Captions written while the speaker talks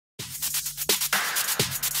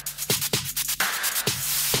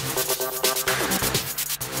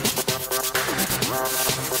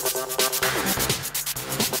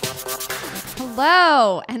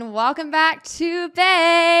Hello, and welcome back to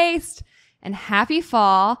Based. And happy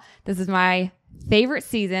fall. This is my favorite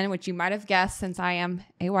season, which you might have guessed since I am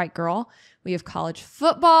a white girl. We have college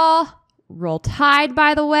football, Roll Tide,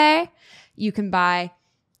 by the way. You can buy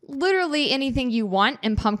literally anything you want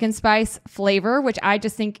in pumpkin spice flavor, which I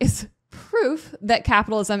just think is proof that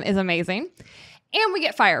capitalism is amazing. And we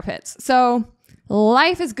get fire pits. So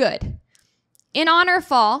life is good. In honor of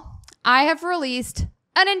fall, I have released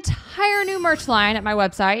an entire new merch line at my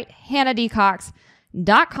website,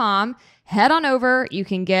 hannahdecox.com. Head on over. You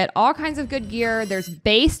can get all kinds of good gear. There's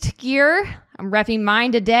Based gear. I'm repping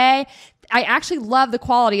mine today. I actually love the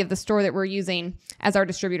quality of the store that we're using as our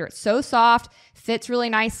distributor. It's so soft, fits really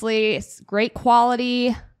nicely. It's great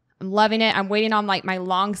quality. I'm loving it. I'm waiting on like my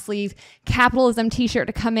long sleeve capitalism t-shirt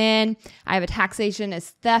to come in. I have a taxation is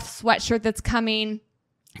theft sweatshirt that's coming.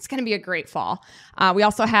 It's going to be a great fall. We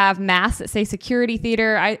also have masks that say security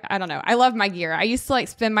theater. I don't know. I love my gear. I used to like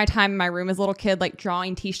spend my time in my room as a little kid, like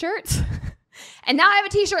drawing t-shirts. And now I have a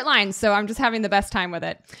t-shirt line. So I'm just having the best time with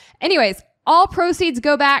it. Anyways, all proceeds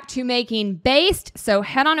go back to making Based. So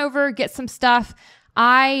head on over, get some stuff.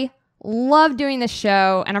 I love doing this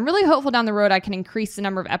show. And I'm really hopeful down the road I can increase the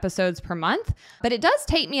number of episodes per month. But it does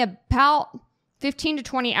take me about 15 to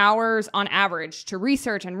 20 hours on average to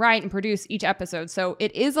research and write and produce each episode. So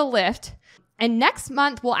it is a lift. And next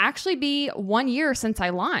month will actually be 1 year since I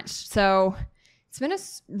launched. So it's been a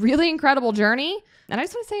really incredible journey. And I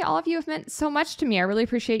just want to say all of you have meant so much to me. I really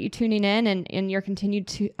appreciate you tuning in and your continued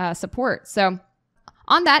support. So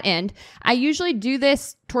on that end, I usually do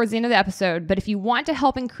this towards the end of the episode. But if you want to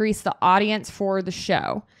help increase the audience for the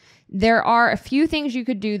show, there are a few things you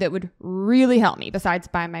could do that would really help me besides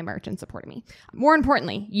buying my merch and supporting me. More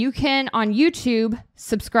importantly, you can on YouTube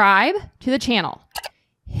subscribe to the channel,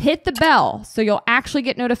 hit the bell so you'll actually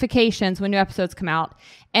get notifications when new episodes come out,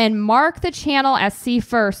 and mark the channel as see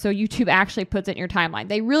first so YouTube actually puts it in your timeline.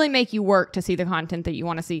 They really make you work to see the content that you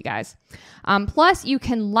want to see, guys. Plus, you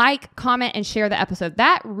can like, comment, and share the episode.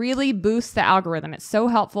 That really boosts the algorithm. It's so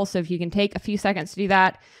helpful. So if you can take a few seconds to do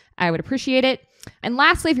that, I would appreciate it. And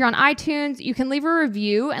lastly, if you're on iTunes, you can leave a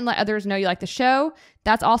review and let others know you like the show.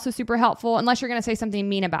 That's also super helpful, unless you're going to say something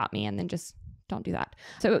mean about me, and then just don't do that.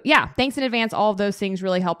 So yeah, thanks in advance. All of those things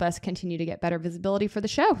really help us continue to get better visibility for the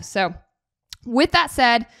show. So with that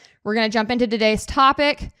said, we're going to jump into today's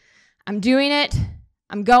topic. I'm doing it.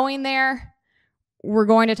 I'm going there. We're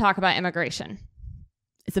going to talk about immigration.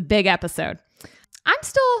 It's a big episode. I'm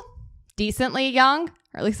still decently young,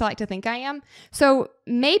 or at least I like to think I am. So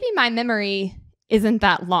maybe my memory isn't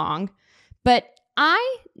that long, but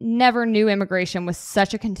I never knew immigration was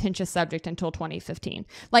such a contentious subject until 2015.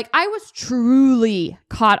 Like, I was truly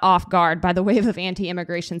caught off guard by the wave of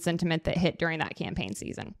anti-immigration sentiment that hit during that campaign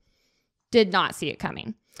season. Did not see it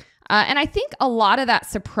coming. And I think a lot of that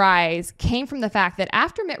surprise came from the fact that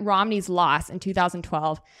after Mitt Romney's loss in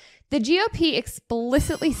 2012, the GOP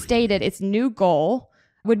explicitly stated its new goal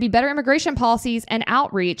would be better immigration policies and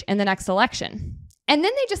outreach in the next election. And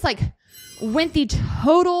then they just like went the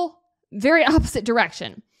total very opposite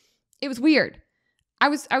direction. It was weird. I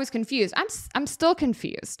was confused. I'm still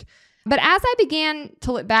confused. But as I began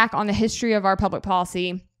to look back on the history of our public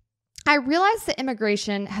policy, I realized that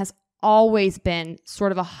immigration has always been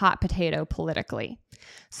sort of a hot potato politically.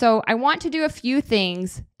 So I want to do a few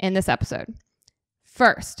things in this episode.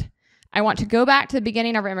 First, I want to go back to the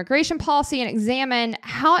beginning of our immigration policy and examine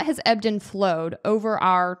how it has ebbed and flowed over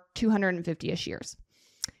our 250-ish years.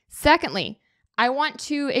 Secondly, I want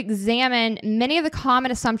to examine many of the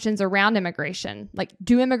common assumptions around immigration. Like,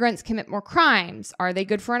 do immigrants commit more crimes? Are they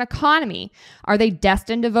good for an economy? Are they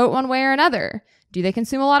destined to vote one way or another? Do they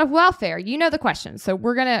consume a lot of welfare? You know the questions. So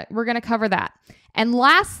we're gonna cover that. And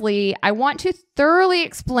lastly, I want to thoroughly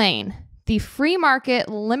explain the free market,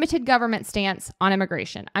 limited government stance on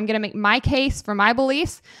immigration. I'm going to make my case for my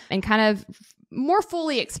beliefs and kind of more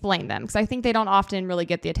fully explain them because I think they don't often really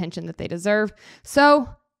get the attention that they deserve. So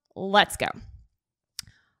let's go.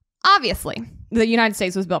 Obviously, the United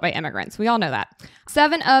States was built by immigrants. We all know that.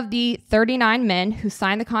 7 of the 39 men who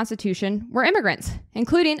signed the Constitution were immigrants,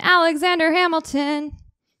 including Alexander Hamilton.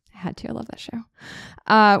 I had to. I love that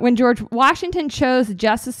show. When George Washington chose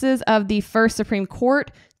justices of the first Supreme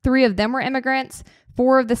Court, 3 of them were immigrants.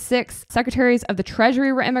 4 of the 6 secretaries of the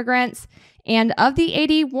Treasury were immigrants. And of the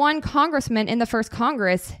 81 congressmen in the first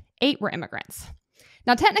Congress, 8 were immigrants.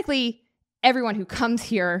 Now, technically, everyone who comes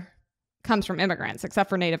here comes from immigrants, except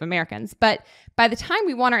for Native Americans. But by the time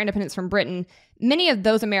we won our independence from Britain, many of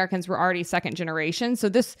those Americans were already second generation. So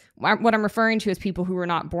this, what I'm referring to is people who were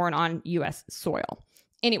not born on U.S. soil.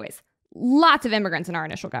 Anyways, lots of immigrants in our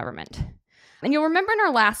initial government. And you'll remember in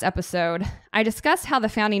our last episode, I discussed how the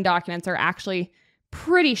founding documents are actually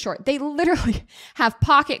pretty short. They literally have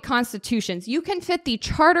pocket constitutions. You can fit the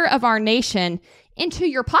charter of our nation into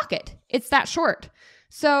your pocket. It's that short.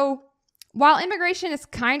 So while immigration is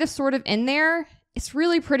kind of sort of in there, it's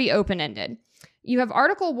really pretty open-ended. You have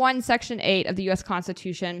Article 1, Section 8 of the U.S.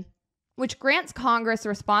 Constitution, which grants Congress the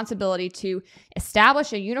responsibility to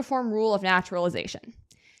establish a uniform rule of naturalization.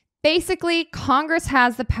 Basically, Congress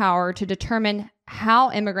has the power to determine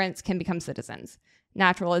how immigrants can become citizens.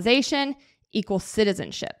 Naturalization equals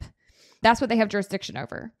citizenship. That's what they have jurisdiction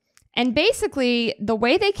over. And basically, the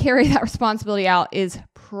way they carry that responsibility out is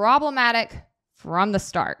problematic from the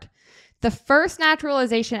start. The first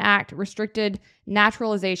Naturalization Act restricted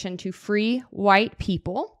naturalization to free white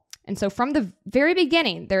people. And so from the very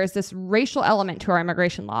beginning, there is this racial element to our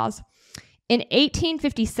immigration laws. In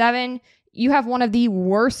 1857, you have one of the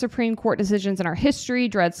worst Supreme Court decisions in our history,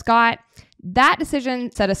 Dred Scott. That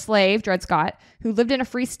decision said a slave, Dred Scott, who lived in a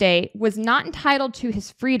free state, was not entitled to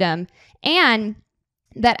his freedom, and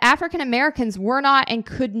that African Americans were not and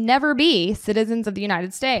could never be citizens of the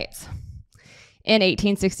United States. In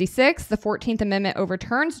 1866, the 14th Amendment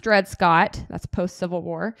overturns Dred Scott, that's post-Civil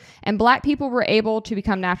War, and Black people were able to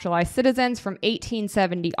become naturalized citizens from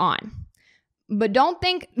 1870 on. But don't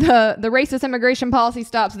think the racist immigration policy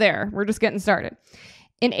stops there. We're just getting started.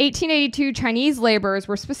 In 1882, Chinese laborers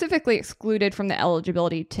were specifically excluded from the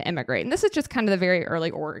eligibility to immigrate. And this is just kind of the very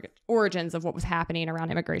early origins of what was happening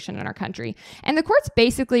around immigration in our country. And the courts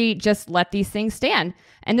basically just let these things stand.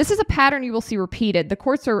 And this is a pattern you will see repeated. The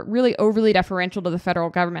courts are really overly deferential to the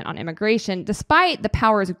federal government on immigration, despite the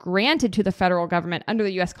powers granted to the federal government under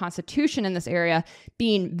the U.S. Constitution in this area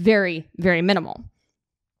being very, very minimal.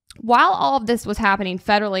 While all of this was happening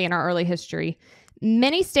federally in our early history,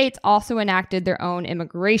 many states also enacted their own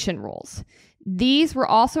immigration rules. These were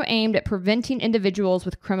also aimed at preventing individuals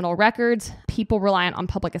with criminal records, people reliant on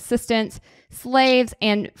public assistance, slaves,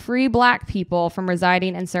 and free Black people from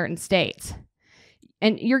residing in certain states.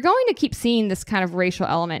 And you're going to keep seeing this kind of racial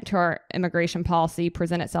element to our immigration policy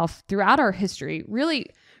present itself throughout our history. Really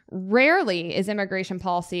rarely is immigration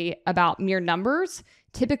policy about mere numbers.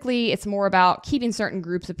 Typically, it's more about keeping certain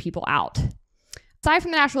groups of people out. Aside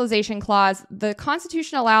from the naturalization clause, the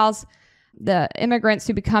Constitution allows the immigrants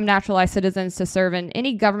who become naturalized citizens to serve in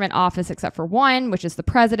any government office except for one, which is the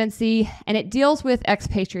presidency, and it deals with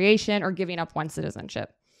expatriation or giving up one's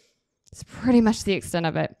citizenship. It's pretty much the extent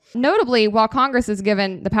of it. Notably, while Congress is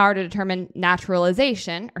given the power to determine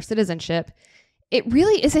naturalization or citizenship, it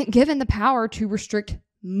really isn't given the power to restrict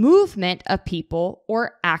movement of people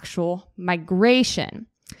or actual migration.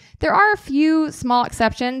 There are a few small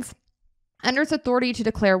exceptions. Under its authority to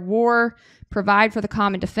declare war, provide for the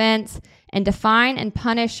common defense, and define and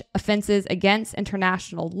punish offenses against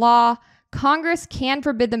international law, Congress can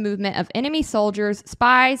forbid the movement of enemy soldiers,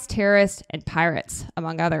 spies, terrorists, and pirates,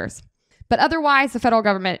 among others. But otherwise, the federal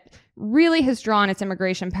government really has drawn its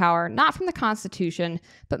immigration power not from the Constitution,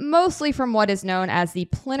 but mostly from what is known as the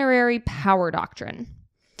plenary power doctrine.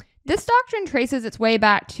 This doctrine traces its way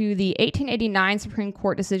back to the 1889 Supreme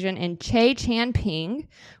Court decision in Che Chan Ping,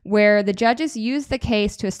 where the judges used the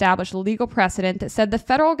case to establish a legal precedent that said the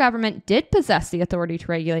federal government did possess the authority to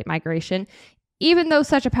regulate migration, even though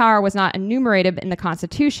such a power was not enumerated in the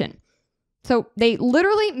Constitution. So they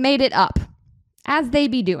literally made it up, as they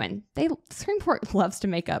be doing. The Supreme Court loves to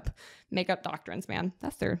make up doctrines, man.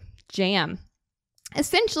 That's their jam.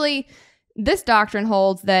 Essentially, this doctrine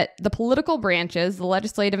holds that the political branches, the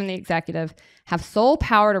legislative and the executive, have sole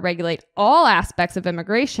power to regulate all aspects of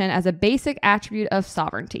immigration as a basic attribute of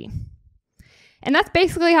sovereignty. And that's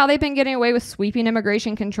basically how they've been getting away with sweeping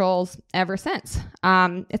immigration controls ever since.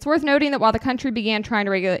 It's worth noting that while the country began trying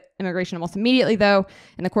to regulate immigration almost immediately, though,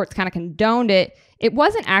 and the courts kind of condoned it, it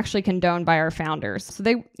wasn't actually condoned by our founders. So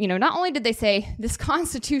they, not only did they say this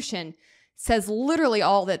Constitution says literally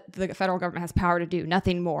all that the federal government has power to do,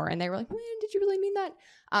 nothing more. And they were like, did you really mean that?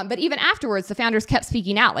 But even afterwards, the founders kept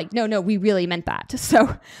speaking out like, no, we really meant that.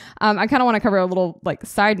 So I kind of want to cover a little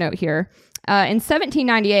side note here. In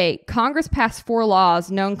 1798, Congress passed 4 laws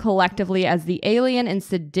known collectively as the Alien and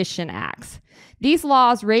Sedition Acts. These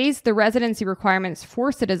laws raised the residency requirements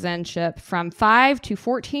for citizenship from 5 to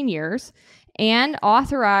 14 years and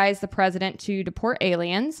authorized the president to deport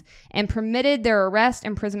aliens and permitted their arrest,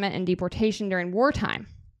 imprisonment, and deportation during wartime.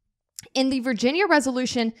 In the Virginia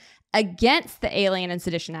resolution against the Alien and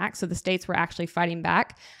Sedition Act, so the states were actually fighting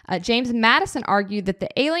back, James Madison argued that the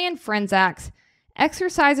Alien Friends Act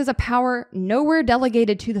exercises a power nowhere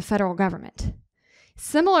delegated to the federal government.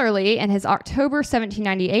 Similarly, in his October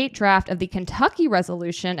 1798 draft of the Kentucky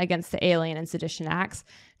Resolution against the Alien and Sedition Acts,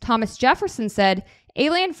 Thomas Jefferson said,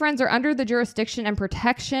 "Alien friends are under the jurisdiction and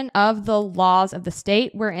protection of the laws of the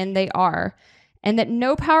state wherein they are, and that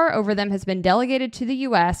no power over them has been delegated to the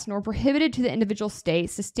U.S. nor prohibited to the individual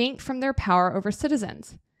states distinct from their power over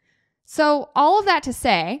citizens." So all of that to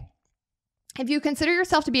say, if you consider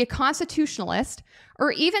yourself to be a constitutionalist,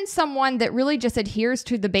 or even someone that really just adheres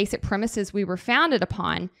to the basic premises we were founded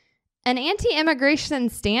upon, an anti-immigration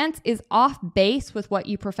stance is off base with what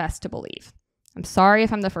you profess to believe. I'm sorry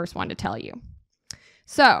if I'm the first one to tell you.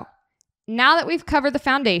 So, now that we've covered the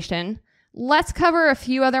foundation, let's cover a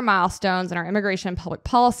few other milestones in our immigration and public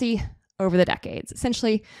policy over the decades.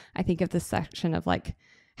 Essentially, I think of this section of like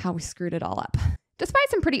how we screwed it all up. Despite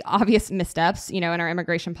some pretty obvious missteps, in our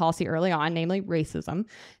immigration policy early on, namely racism,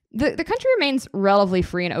 the country remains relatively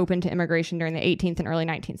free and open to immigration during the 18th and early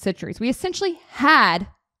 19th centuries. We essentially had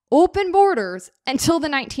open borders until the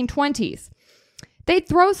 1920s. They'd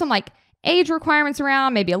throw some age requirements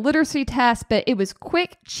around, maybe a literacy test, but it was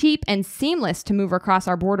quick, cheap, and seamless to move across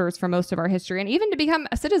our borders for most of our history and even to become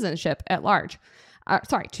a citizenship at large.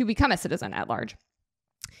 To become a citizen at large.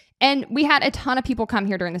 And we had a ton of people come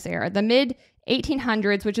here during this era. The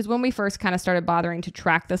mid-1800s, which is when we first kind of started bothering to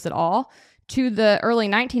track this at all, to the early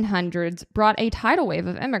 1900s brought a tidal wave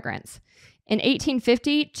of immigrants. In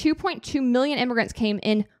 1850, 2.2 million immigrants came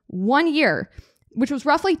in 1 year, which was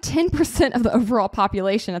roughly 10% of the overall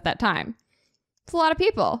population at that time. It's a lot of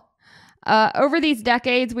people. Over these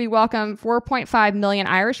decades, we welcomed 4.5 million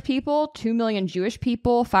Irish people, 2 million Jewish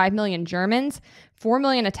people, 5 million Germans, 4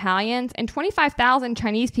 million Italians, and 25,000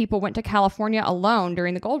 Chinese people went to California alone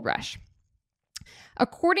during the gold rush.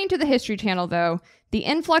 According to the History Channel, though, the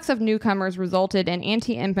influx of newcomers resulted in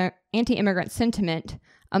anti-immigrant sentiment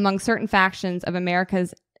among certain factions of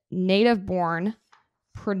America's native-born,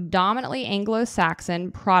 predominantly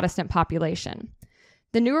Anglo-Saxon Protestant population.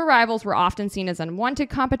 The new arrivals were often seen as unwanted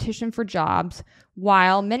competition for jobs,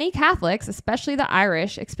 while many Catholics, especially the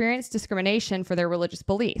Irish, experienced discrimination for their religious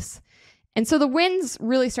beliefs. And so the winds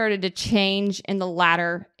really started to change in the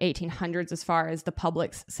latter 1800s as far as the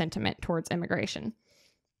public's sentiment towards immigration.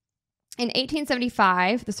 In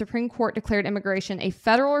 1875, the Supreme Court declared immigration a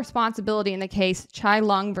federal responsibility in the case Chai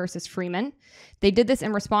Lung versus Freeman. They did this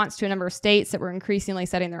in response to a number of states that were increasingly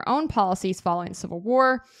setting their own policies following the Civil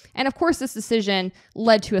War. And of course, this decision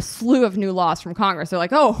led to a slew of new laws from Congress. They're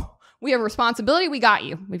like, oh, we have a responsibility. We got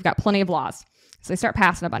you. We've got plenty of laws. So they start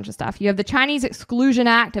passing a bunch of stuff. You have the Chinese Exclusion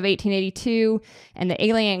Act of 1882 and the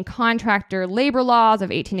Alien Contractor Labor Laws of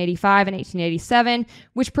 1885 and 1887,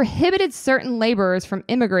 which prohibited certain laborers from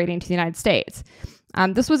immigrating to the United States.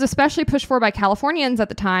 This was especially pushed for by Californians at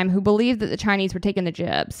the time who believed that the Chinese were taking the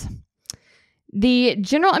jibs. The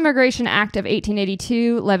General Immigration Act of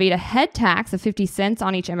 1882 levied a head tax of 50 cents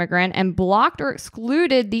on each immigrant and blocked or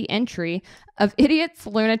excluded the entry of idiots,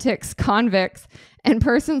 lunatics, convicts, and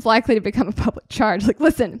persons likely to become a public charge.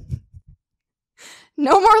 Listen,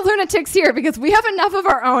 no more lunatics here because we have enough of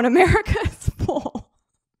our own. America is full.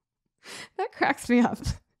 That cracks me up.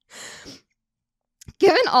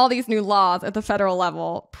 Given all these new laws at the federal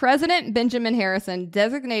level, President Benjamin Harrison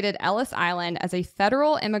designated Ellis Island as a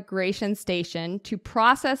federal immigration station to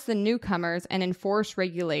process the newcomers and enforce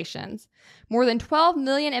regulations. More than 12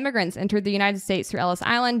 million immigrants entered the United States through Ellis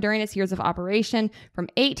Island during its years of operation from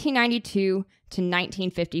 1892 to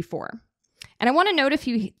 1954. And I want to note a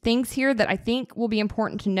few things here that I think will be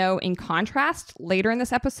important to know in contrast later in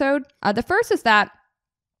this episode. The first is that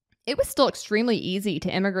it was still extremely easy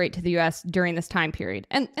to immigrate to the U.S. during this time period,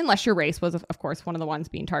 and unless your race was, of course, one of the ones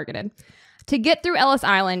being targeted. To get through Ellis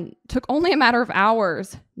Island took only a matter of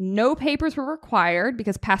hours. No papers were required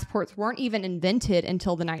because passports weren't even invented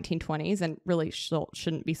until the 1920s and really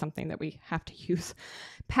shouldn't be something that we have to use.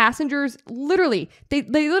 Passengers literally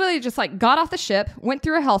just got off the ship, went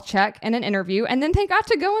through a health check and an interview, and then they got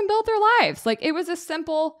to go and build their lives. It was as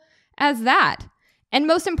simple as that. And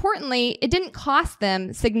most importantly, it didn't cost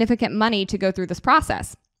them significant money to go through this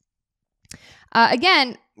process.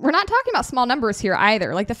 Again, we're not talking about small numbers here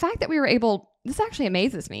either. The fact that we were able, this actually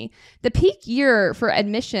amazes me. The peak year for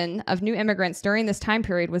admission of new immigrants during this time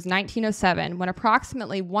period was 1907, when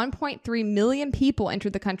approximately 1.3 million people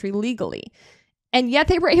entered the country legally. And yet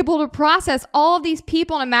they were able to process all of these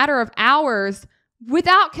people in a matter of hours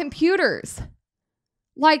without computers.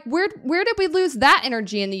 Where did we lose that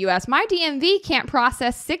energy in the U.S.? My DMV can't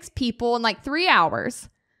process 6 people in 3 hours.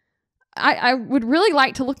 I would really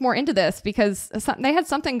like to look more into this because they had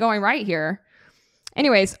something going right here.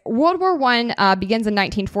 Anyways, World War I begins in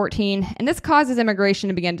 1914, and this causes immigration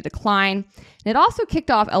to begin to decline. And it also kicked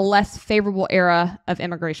off a less favorable era of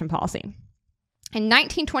immigration policy. In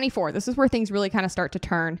 1924, this is where things really kind of start to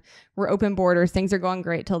turn. We're open borders. Things are going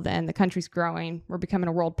great till then. The country's growing. We're becoming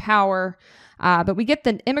a world power. But we get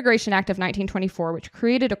the Immigration Act of 1924, which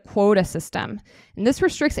created a quota system. And this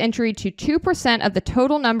restricts entry to 2% of the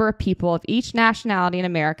total number of people of each nationality in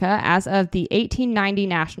America as of the 1890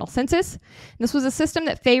 National Census. And this was a system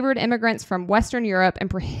that favored immigrants from Western Europe and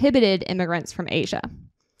prohibited immigrants from Asia.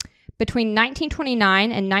 Between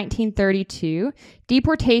 1929 and 1932,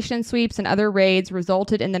 deportation sweeps and other raids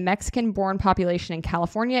resulted in the Mexican-born population in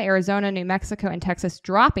California, Arizona, New Mexico, and Texas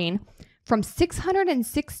dropping from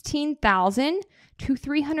 616,000 to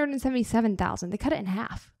 377,000. They cut it in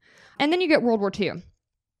half. And then you get World War II.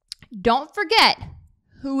 Don't forget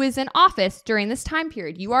who is in office during this time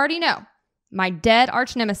period. You already know. My dead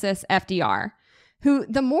arch nemesis, FDR, who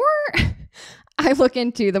the more I look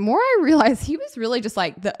into, the more I realize he was really just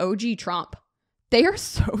like the OG Trump. They are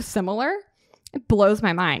so similar. It blows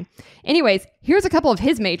my mind. Anyways, here's a couple of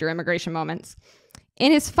his major immigration moments.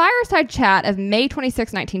 In his fireside chat of May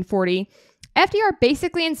 26, 1940, FDR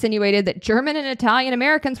basically insinuated that German and Italian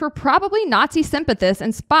Americans were probably Nazi sympathists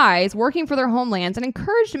and spies working for their homelands and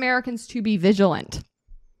encouraged Americans to be vigilant.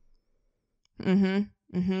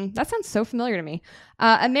 That sounds so familiar to me.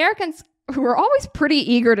 Americans who are always pretty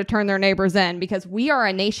eager to turn their neighbors in because we are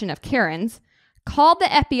a nation of Karens, called the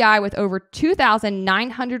FBI with over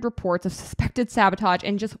 2,900 reports of suspected sabotage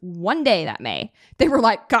in just one day that May. They were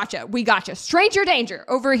like, gotcha, we gotcha, stranger danger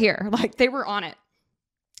over here. Like, they were on it.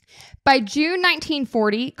 By June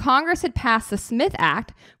 1940, Congress had passed the Smith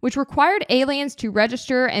Act, which required aliens to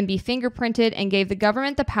register and be fingerprinted and gave the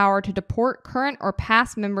government the power to deport current or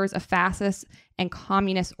past members of fascist and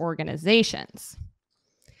communist organizations.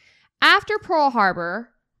 After Pearl Harbor,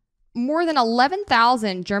 more than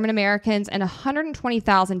 11,000 German Americans and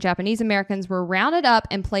 120,000 Japanese Americans were rounded up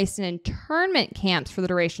and placed in internment camps for the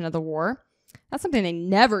duration of the war. That's something they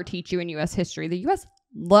never teach you in U.S. history. The U.S.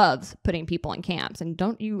 loves putting people in camps, and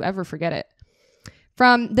don't you ever forget it.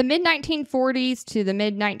 From the mid-1940s to the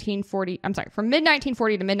from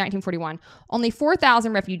mid-1940 to mid-1941, only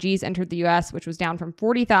 4,000 refugees entered the U.S., which was down from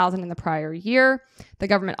 40,000 in the prior year. The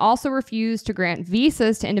government also refused to grant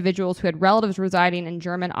visas to individuals who had relatives residing in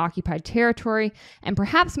German-occupied territory. And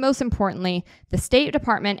perhaps most importantly, the State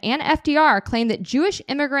Department and FDR claimed that Jewish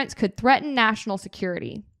immigrants could threaten national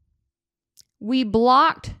security. We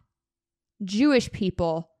blocked Jewish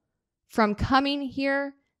people from coming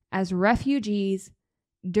here as refugees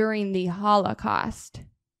during the Holocaust.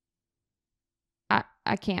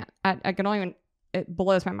 I can't. I can only even, it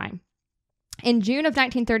blows my mind. In June of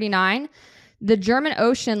 1939, the German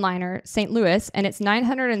ocean liner St. Louis and its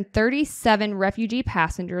 937 refugee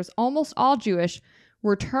passengers, almost all Jewish,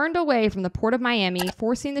 were turned away from the port of Miami,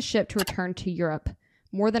 forcing the ship to return to Europe.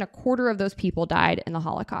 More than a quarter of those people died in the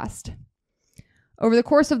Holocaust. Over the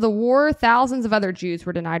course of the war, thousands of other Jews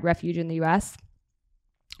were denied refuge in the U.S.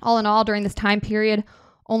 All in all, during this time period,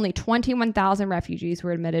 only 21,000 refugees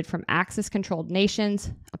were admitted from Axis-controlled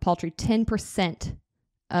nations, a paltry 10%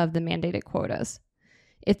 of the mandated quotas.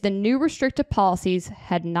 If the new restrictive policies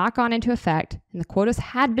had not gone into effect and the quotas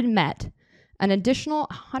had been met, an additional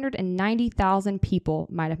 190,000 people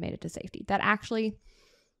might have made it to safety. That actually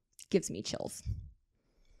gives me chills.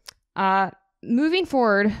 Moving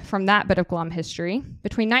forward from that bit of glum history,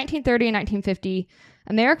 between 1930 and 1950,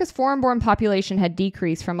 America's foreign-born population had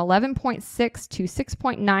decreased from 11.6 to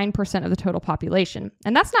 6.9% of the total population.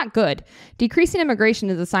 And that's not good. Decreasing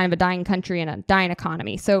immigration is a sign of a dying country and a dying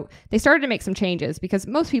economy. So they started to make some changes because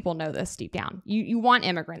most people know this deep down. You want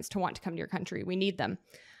immigrants to want to come to your country. We need them.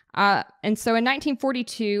 And so in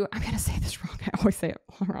 1942, I'm going to say this wrong. I always say it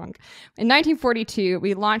wrong. In 1942,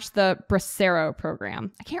 we launched the Bracero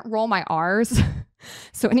program. I can't roll my R's.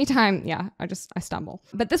 So anytime, I stumble.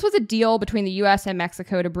 But this was a deal between the U.S. and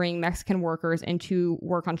Mexico to bring Mexican workers into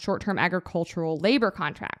work on short-term agricultural labor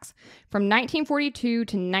contracts. From 1942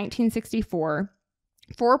 to 1964,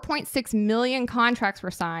 4.6 million contracts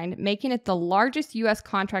were signed, making it the largest U.S.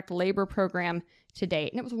 contract labor program to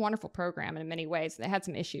date. And it was a wonderful program in many ways. It had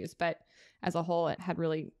some issues, but as a whole, it had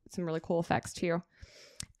some really cool effects too.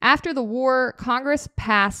 After the war, Congress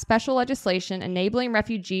passed special legislation enabling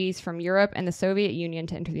refugees from Europe and the Soviet Union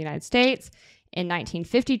to enter the United States. In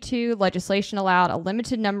 1952, legislation allowed a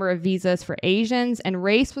limited number of visas for Asians, and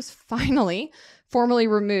race was finally formally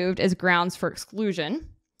removed as grounds for exclusion.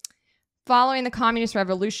 following the communist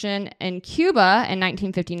revolution in Cuba in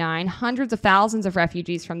 1959, hundreds of thousands of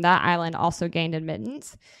refugees from that island also gained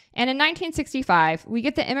admittance. And in 1965, we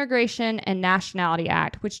get the Immigration and Nationality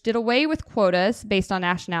Act, which did away with quotas based on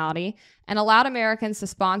nationality and allowed Americans to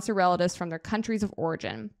sponsor relatives from their countries of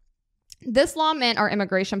origin. This law meant our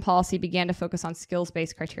immigration policy began to focus on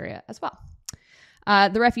skills-based criteria as well.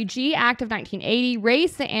 The Refugee Act of 1980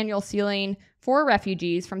 raised the annual ceiling for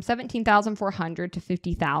refugees from 17,400 to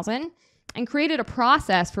 50,000 and created a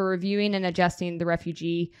process for reviewing and adjusting the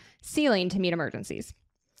refugee ceiling to meet emergencies.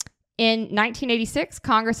 In 1986,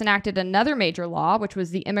 Congress enacted another major law, which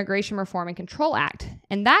was the Immigration Reform and Control Act,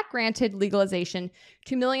 and that granted legalization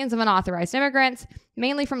to millions of unauthorized immigrants,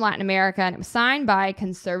 mainly from Latin America, and it was signed by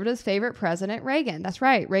conservatives' favorite president, Reagan. That's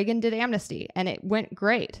right, Reagan did amnesty, and it went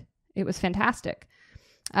great. It was fantastic.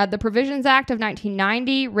 The Provisions Act of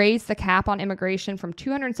 1990 raised the cap on immigration from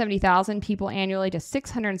 270,000 people annually to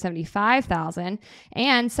 675,000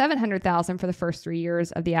 and 700,000 for the first 3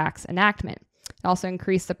 years of the Act's enactment. It also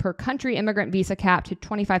increased the per-country immigrant visa cap to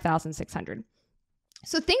 25,600.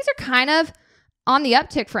 So things are kind of on the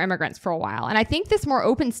uptick for immigrants for a while. And I think this more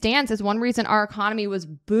open stance is one reason our economy was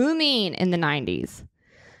booming in the 90s.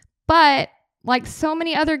 But like so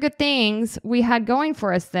many other good things we had going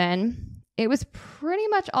for us then, it was pretty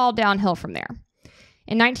much all downhill from there.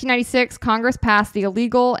 In 1996, Congress passed the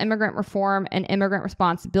Illegal Immigrant Reform and Immigrant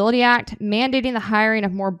Responsibility Act, mandating the hiring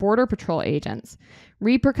of more Border Patrol agents.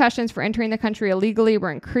 Repercussions for entering the country illegally were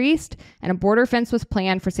increased, and a border fence was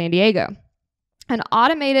planned for San Diego. An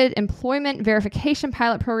automated employment verification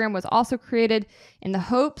pilot program was also created in the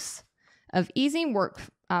hopes of easing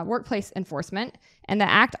workplace enforcement, and the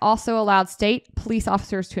act also allowed state police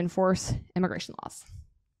officers to enforce immigration laws.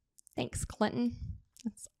 Thanks, Clinton.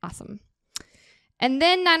 That's awesome. And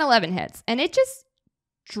then 9/11 hits, and it just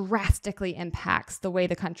drastically impacts the way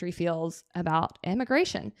the country feels about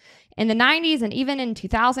immigration. In the 90s and even in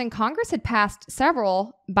 2000, Congress had passed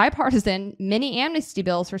several bipartisan mini amnesty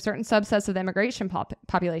bills for certain subsets of the immigration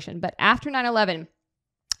population. But after 9/11,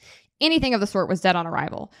 anything of the sort was dead on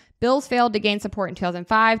arrival. Bills failed to gain support in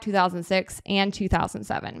 2005, 2006, and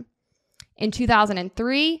 2007. In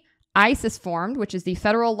 2003, ICE is formed, which is the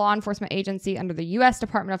federal law enforcement agency under the U.S.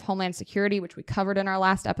 Department of Homeland Security, which we covered in our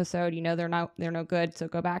last episode. You know they're no good, so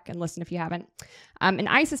go back and listen if you haven't. And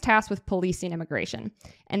ICE is tasked with policing immigration.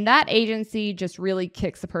 And that agency just really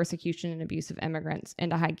kicks the persecution and abuse of immigrants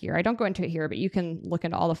into high gear. I don't go into it here, but you can look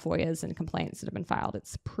into all the FOIAs and complaints that have been filed.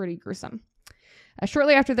 It's pretty gruesome.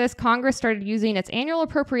 Shortly after this, Congress started using its annual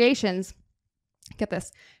appropriations, get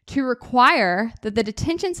this, to require that the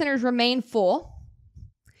detention centers remain full,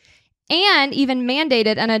 and even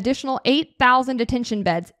mandated an additional 8,000 detention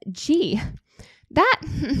beds. Gee, that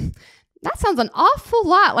sounds an awful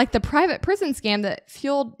lot like the private prison scam that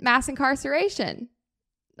fueled mass incarceration.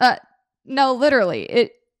 No, literally,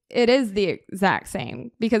 it is the exact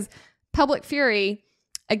same, because public fury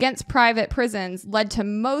against private prisons led to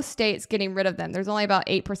most states getting rid of them. There's only about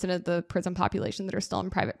 8% of the prison population that are still in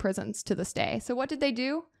private prisons to this day. So what did they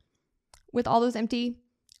do with all those empty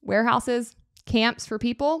warehouses, camps for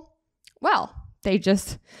people? Well, they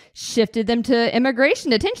just shifted them to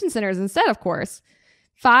immigration detention centers instead, of course.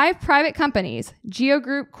 5 private companies, Geo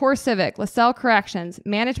Group, Core Civic, LaSalle Corrections,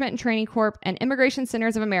 Management and Training Corp., and Immigration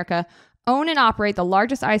Centers of America, own and operate the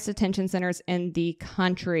largest ICE detention centers in the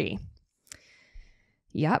country.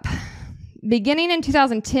 Yep. Beginning in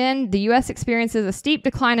 2010, the U.S. experiences a steep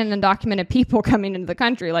decline in undocumented people coming into the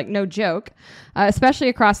country, like no joke, especially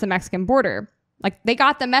across the Mexican border. Like, they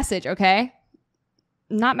got the message, okay?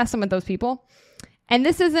 Not messing with those people. And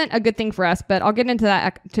this isn't a good thing for us, but I'll get into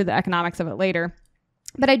the economics of it later.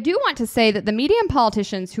 But I do want to say that the media and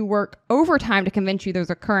politicians who work overtime to convince you there's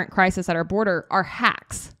a current crisis at our border are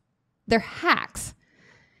hacks. They're hacks.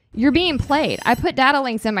 You're being played. I put data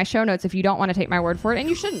links in my show notes if you don't want to take my word for it, and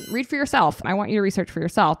you shouldn't. Read for yourself. I want you to research for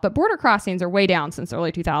yourself. But border crossings are way down since the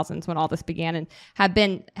early 2000s when all this began, and have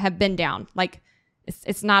been down. Like,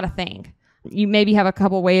 it's not a thing. You maybe have a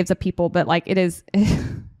couple waves of people, but like it is,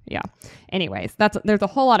 yeah. Anyways, there's a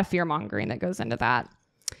whole lot of fear mongering that goes into that.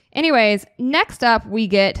 Anyways, next up we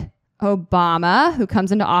get Obama, who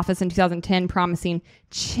comes into office in 2010 promising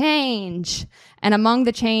change. And among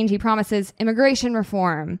the change, he promises immigration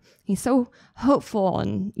reform. He's so hopeful.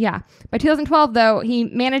 And yeah, by 2012, though, he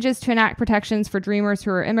manages to enact protections for dreamers who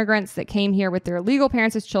are immigrants that came here with their legal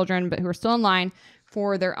parents as children, but who are still in line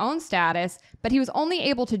for their own status. But he was only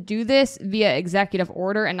able to do this via executive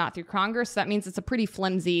order and not through Congress. So that means it's a pretty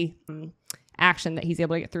flimsy action that he's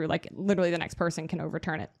able to get through. Like, literally the next person can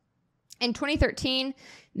overturn it. In 2013,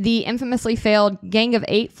 the infamously failed Gang of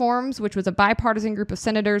Eight forms, which was a bipartisan group of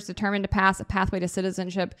senators determined to pass a pathway to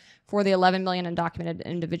citizenship for the 11 million undocumented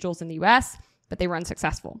individuals in the U.S., but they were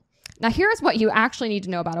unsuccessful. Now, here's what you actually need to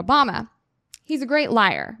know about Obama. He's a great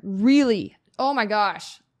liar. Really. Oh my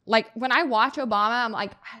gosh. Like, when I watch Obama, I'm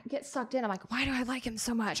like, I get sucked in. I'm like, why do I like him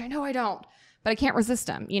so much? I know I don't, but I can't resist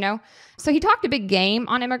him, you know? So he talked a big game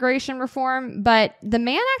on immigration reform, but the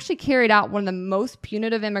man actually carried out one of the most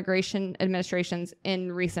punitive immigration administrations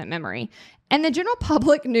in recent memory. And the general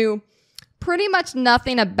public knew pretty much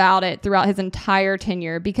nothing about it throughout his entire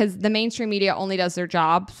tenure because the mainstream media only does their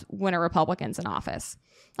jobs when a Republican's in office.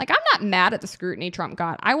 Like, I'm not mad at the scrutiny Trump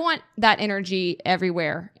got. I want that energy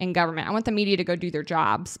everywhere in government. I want the media to go do their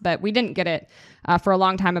jobs, but we didn't get it for a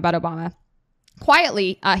long time about Obama.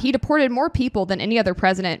 Quietly, he deported more people than any other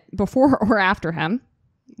president before or after him.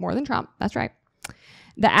 More than Trump. That's right.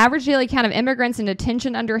 The average daily count of immigrants in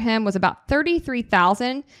detention under him was about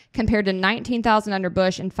 33,000 compared to 19,000 under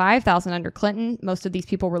Bush and 5,000 under Clinton. Most of these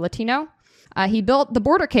people were Latino. He built the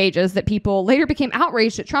border cages that people later became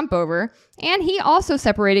outraged at Trump over, and he also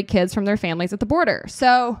separated kids from their families at the border.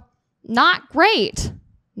 So, not great.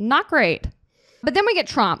 Not great. But then we get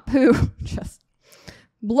Trump, who just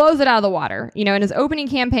blows it out of the water. You know, in his opening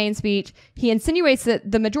campaign speech, he insinuates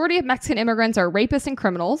that the majority of Mexican immigrants are rapists and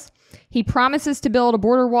criminals. He promises to build a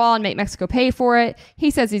border wall and make Mexico pay for it.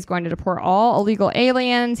 He says he's going to deport all illegal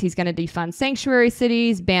aliens. He's going to defund sanctuary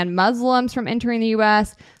cities, ban Muslims from entering the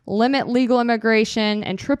U.S., limit legal immigration,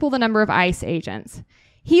 and triple the number of ICE agents.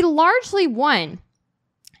 He largely won,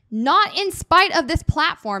 not in spite of this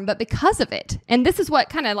platform, but because of it. And this is what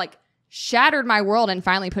kind of like shattered my world and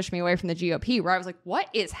finally pushed me away from the GOP, where I was like, what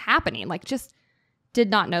is happening? Like, just did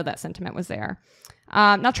not know that sentiment was there.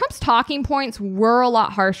 Now, Trump's talking points were a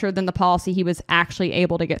lot harsher than the policy he was actually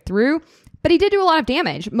able to get through, but he did do a lot of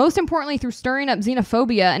damage, most importantly through stirring up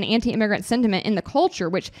xenophobia and anti-immigrant sentiment in the culture,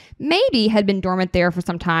 which maybe had been dormant there for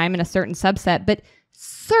some time in a certain subset, but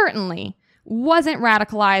certainly wasn't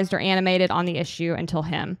radicalized or animated on the issue until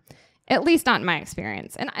him, at least not in my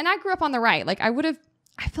experience. And I grew up on the right. Like, I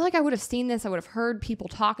feel like I would have seen this. I would have heard people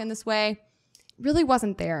talk in this way. Really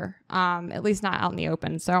wasn't there, at least not out in the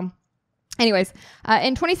open. So anyways,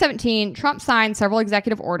 in 2017, Trump signed several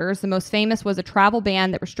executive orders. The most famous was a travel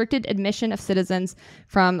ban that restricted admission of citizens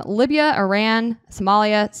from Libya, Iran,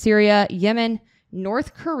 Somalia, Syria, Yemen,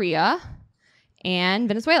 North Korea, and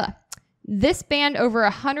Venezuela. This banned over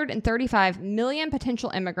 135 million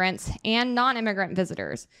potential immigrants and non-immigrant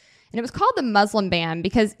visitors. And it was called the Muslim ban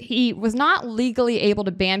because he was not legally able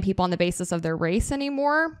to ban people on the basis of their race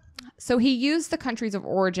anymore. So he used the countries of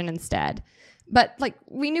origin instead. But like,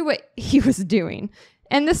 we knew what he was doing.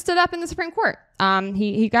 And this stood up in the Supreme Court.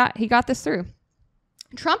 He got this through.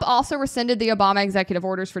 Trump also rescinded the Obama executive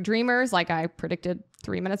orders for Dreamers, like I predicted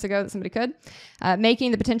 3 minutes ago that somebody could,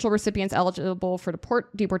 making the potential recipients eligible for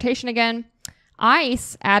deportation again.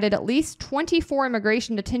 ICE added at least 24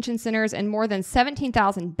 immigration detention centers and more than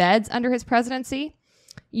 17,000 beds under his presidency.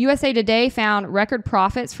 USA Today found record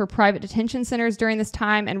profits for private detention centers during this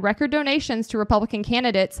time and record donations to Republican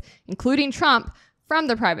candidates, including Trump, from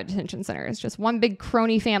the private detention centers. Just one big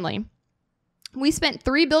crony family. We spent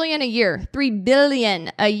 $3 billion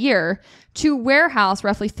a year to warehouse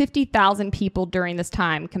roughly 50,000 people during this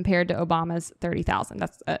time compared to Obama's 30,000.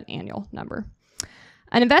 That's an annual number.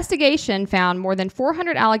 An investigation found more than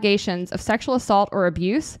 400 allegations of sexual assault or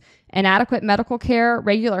abuse, inadequate medical care,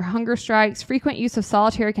 regular hunger strikes, frequent use of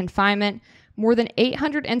solitary confinement, more than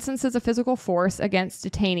 800 instances of physical force against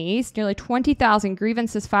detainees, nearly 20,000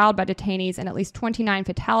 grievances filed by detainees, and at least 29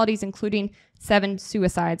 fatalities, including 7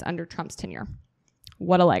 suicides under Trump's tenure.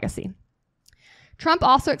 What a legacy. Trump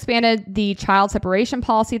also expanded the child separation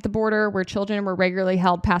policy at the border, where children were regularly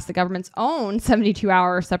held past the government's own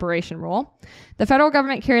 72-hour separation rule. The federal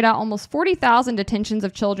government carried out almost 40,000 detentions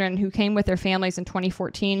of children who came with their families in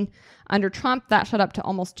 2014. Under Trump, that shot up to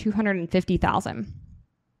almost 250,000.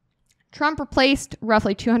 Trump replaced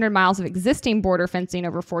roughly 200 miles of existing border fencing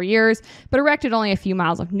over 4 years, but erected only a few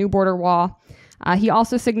miles of new border wall. He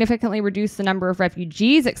also significantly reduced the number of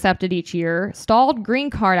refugees accepted each year, stalled green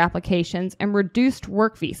card applications, and reduced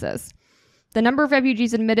work visas. The number of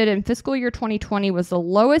refugees admitted in fiscal year 2020 was the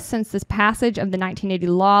lowest since this passage of the 1980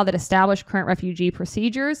 law that established current refugee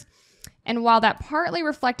procedures. And while that partly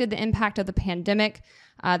reflected the impact of the pandemic,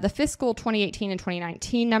 the fiscal 2018 and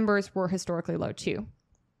 2019 numbers were historically low too.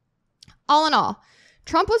 All in all,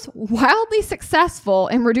 Trump was wildly successful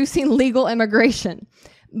in reducing legal immigration.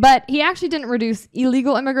 But he actually didn't reduce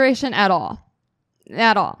illegal immigration at all.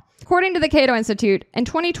 At all. According to the Cato Institute, in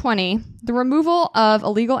 2020, the removal of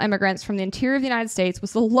illegal immigrants from the interior of the United States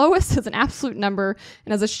was the lowest as an absolute number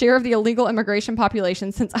and as a share of the illegal immigration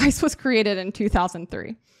population since ICE was created in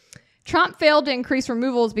 2003. Trump failed to increase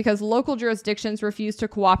removals because local jurisdictions refused to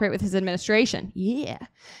cooperate with his administration. Yeah.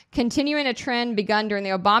 Continuing a trend begun during the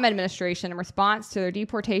Obama administration in response to their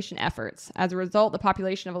deportation efforts. As a result, the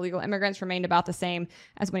population of illegal immigrants remained about the same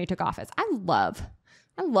as when he took office. I love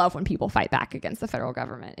when people fight back against the federal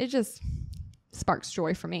government. It just sparks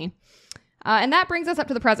joy for me. And that brings us up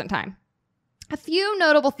to the present time. A few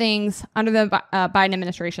notable things under the Biden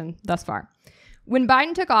administration thus far. When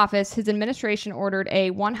Biden took office, his administration ordered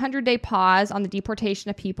a 100-day pause on the deportation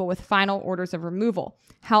of people with final orders of removal.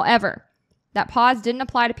 However, that pause didn't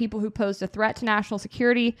apply to people who posed a threat to national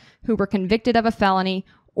security, who were convicted of a felony,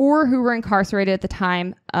 or who were incarcerated at the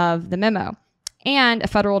time of the memo. And a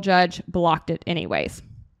federal judge blocked it anyways.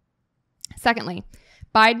 Secondly,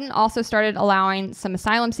 Biden also started allowing some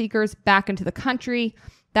asylum seekers back into the country.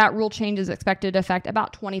 That rule change is expected to affect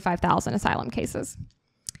about 25,000 asylum cases.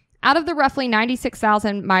 Out of the roughly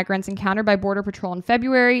 96,000 migrants encountered by Border Patrol in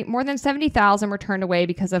February, more than 70,000 were turned away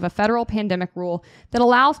because of a federal pandemic rule that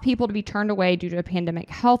allows people to be turned away due to a pandemic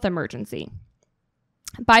health emergency.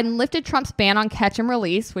 Biden lifted Trump's ban on catch and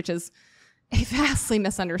release, which is a vastly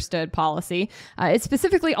misunderstood policy. It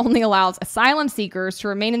specifically only allows asylum seekers to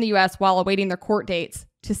remain in the U.S. while awaiting their court dates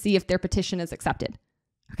to see if their petition is accepted.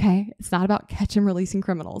 Okay? It's not about catch and releasing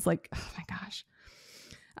criminals. Like, oh my gosh.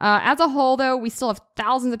 As a whole, though, we still have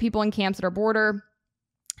thousands of people in camps at our border.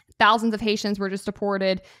 Thousands of Haitians were just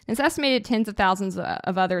deported. And it's estimated tens of thousands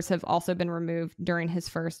of others have also been removed during his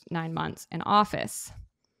first 9 months in office.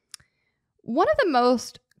 One of the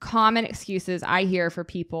most common excuses I hear for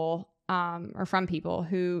people or from people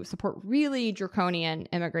who support really draconian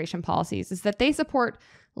immigration policies is that they support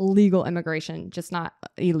legal immigration, just not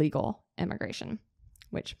illegal immigration,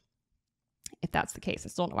 which, if that's the case, I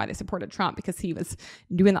still don't know why they supported Trump, because he was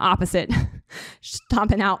doing the opposite,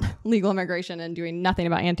 stomping out legal immigration and doing nothing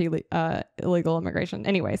about illegal immigration.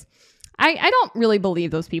 Anyways, I don't really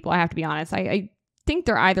believe those people, I have to be honest. I think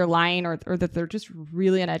they're either lying or that they're just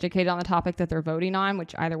really uneducated on the topic that they're voting on,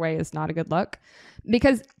 which either way is not a good look.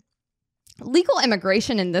 Because legal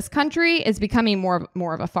immigration in this country is becoming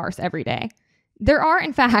more of a farce every day. There are,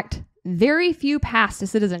 in fact, very few paths to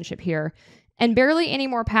citizenship here, and barely any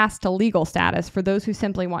more paths to legal status for those who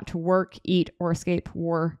simply want to work, eat, or escape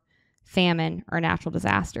war, famine, or natural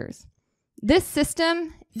disasters. This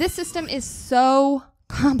system is so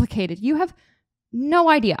complicated. You have no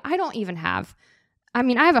idea. I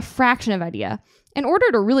have a fraction of idea. In order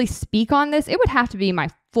to really speak on this, it would have to be my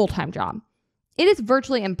full-time job. It is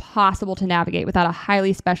virtually impossible to navigate without a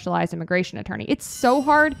highly specialized immigration attorney. It's so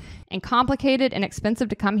hard and complicated and expensive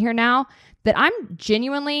to come here now that I'm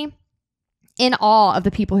genuinely in awe of the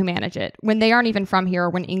people who manage it when they aren't even from here or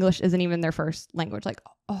when English isn't even their first language. Like,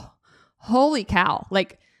 oh, holy cow.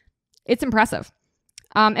 Like, it's impressive.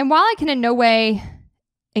 And while I can in no way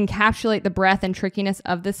encapsulate the breadth and trickiness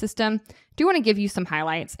of the system, I do want to give you some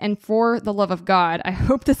highlights. And for the love of God, I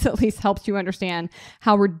hope this at least helps you understand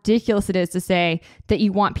how ridiculous it is to say that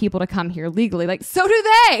you want people to come here legally. Like, so do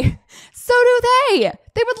they. So do they.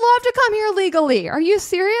 They would love to come here legally. Are you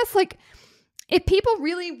serious? Like, if people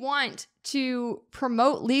really want to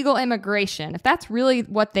promote legal immigration, if that's really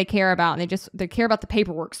what they care about, and they care about the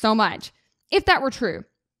paperwork so much, if that were true,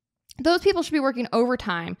 those people should be working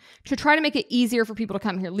overtime to try to make it easier for people to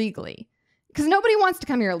come here legally. Because nobody wants to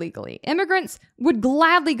come here illegally. Immigrants would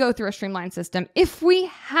gladly go through a streamlined system if we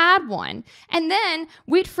had one. And then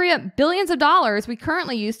we'd free up billions of dollars we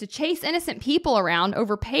currently use to chase innocent people around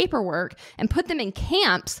over paperwork and put them in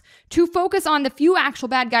camps to focus on the few actual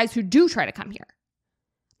bad guys who do try to come here.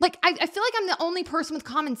 Like, I feel like I'm the only person with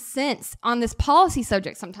common sense on this policy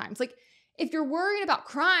subject sometimes. Like, if you're worried about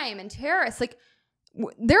crime and terrorists, like,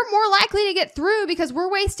 they're more likely to get through because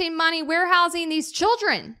we're wasting money warehousing these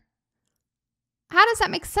children. How does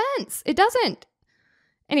that make sense? It doesn't.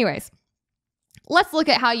 Anyways, let's look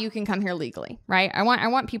at how you can come here legally, right? I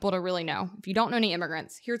want people to really know. If you don't know any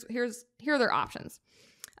immigrants, here are their options.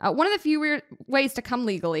 One of the few ways to come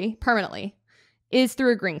legally, permanently, is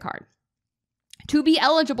through a green card. To be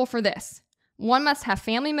eligible for this, one must have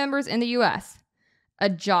family members in the U.S., a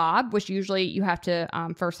job, which usually you have to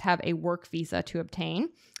first have a work visa to obtain,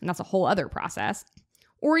 and that's a whole other process,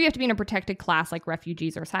 or you have to be in a protected class like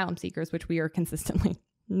refugees or asylum seekers, which we are consistently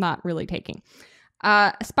not really taking.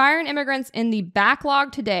 Aspiring immigrants in the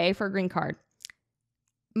backlog today for a green card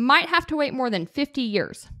might have to wait more than 50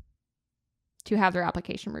 years to have their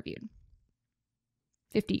application reviewed.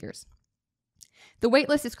 50 years. The wait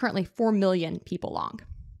list is currently 4 million people long.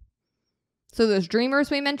 So those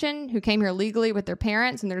dreamers we mentioned who came here legally with their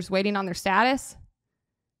parents and they're just waiting on their status,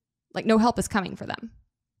 like no help is coming for them.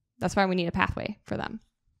 That's why we need a pathway for them.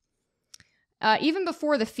 Even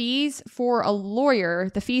before the fees for a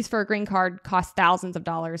lawyer, the fees for a green card cost thousands of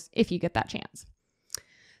dollars if you get that chance.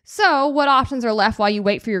 So what options are left while you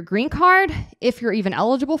wait for your green card, if you're even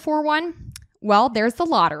eligible for one? Well, there's the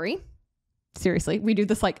lottery. Seriously, we do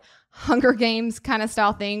this like Hunger Games kind of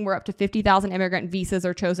style thing where up to 50,000 immigrant visas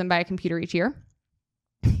are chosen by a computer each year.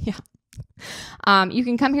 Yeah. You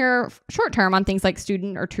can come here short term on things like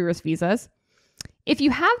student or tourist visas. If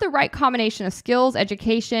you have the right combination of skills,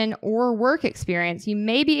 education, or work experience, you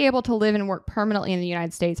may be able to live and work permanently in the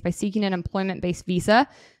United States by seeking an employment-based visa,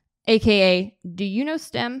 aka, do you know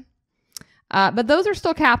STEM? But those are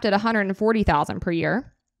still capped at $140,000 per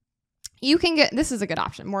year. You can get, this is a good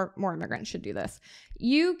option. More immigrants should do this.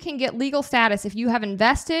 You can get legal status if you have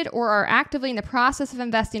invested or are actively in the process of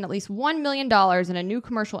investing at least $1 million in a new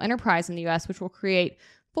commercial enterprise in the U.S., which will create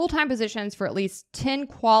full-time positions for at least 10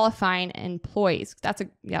 qualifying employees. That's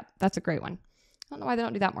a great one. I don't know why they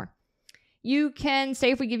don't do that more. You can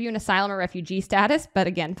say if we give you an asylum or refugee status, but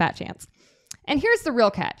again, fat chance. And here's the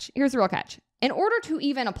real catch. In order to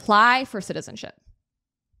even apply for citizenship,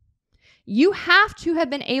 you have to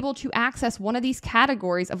have been able to access one of these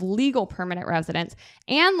categories of legal permanent residence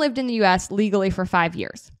and lived in the U.S. legally for 5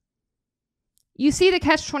 years. You see the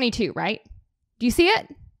catch-22, right? Do you see it?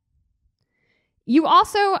 You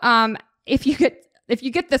also, if you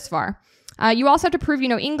get this far, you also have to prove you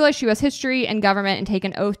know English, U.S. history, and government, and take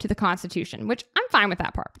an oath to the Constitution, which I'm fine with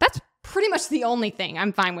that part. That's pretty much the only thing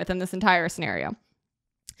I'm fine with in this entire scenario.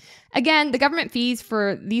 Again, the government fees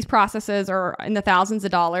for these processes are in the thousands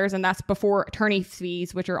of dollars, and that's before attorney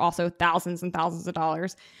fees, which are also thousands and thousands of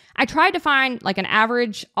dollars. I tried to find like an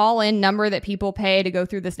average all-in number that people pay to go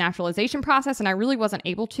through this naturalization process, and I really wasn't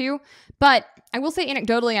able to. But I will say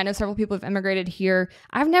anecdotally, I know several people have immigrated here.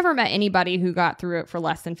 I've never met anybody who got through it for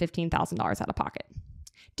less than $15,000 out of pocket.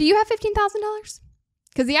 Do you have $15,000?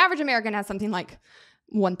 Because the average American has something like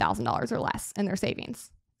 $1,000 or less in their savings.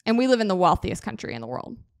 And we live in the wealthiest country in the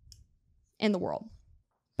world.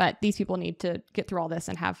 But these people need to get through all this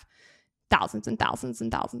and have thousands and thousands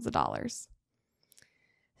and thousands of dollars.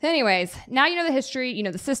 So anyways, now you know the history, you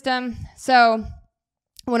know the system. So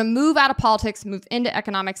I want to move out of politics, move into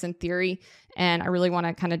economics and theory, and I really want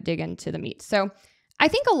to kind of dig into the meat. So I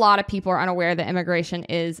think a lot of people are unaware that immigration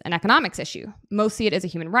is an economics issue. Most see it as a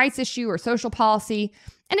human rights issue or social policy,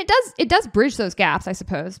 and it does bridge those gaps, I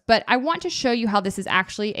suppose. But I want to show you how this is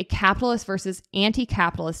actually a capitalist versus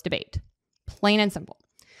anti-capitalist debate. Plain and simple.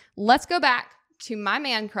 Let's go back to my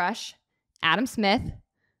man crush, Adam Smith.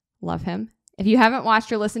 Love him. If you haven't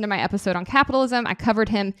watched or listened to my episode on capitalism, I covered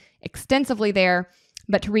him extensively there.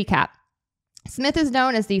 But to recap, Smith is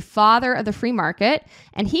known as the father of the free market,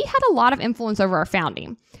 and he had a lot of influence over our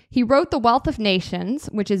founding. He wrote The Wealth of Nations,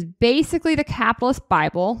 which is basically the capitalist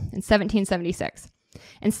Bible, in 1776.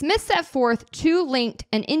 And Smith set forth two linked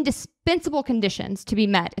and indispensable conditions to be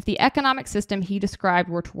met if the economic system he described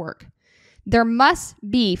were to work. There must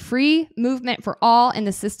be free movement for all in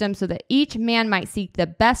the system so that each man might seek the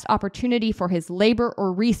best opportunity for his labor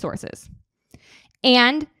or resources.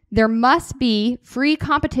 And there must be free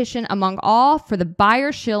competition among all for the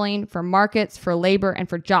buyer's shilling, for markets, for labor, and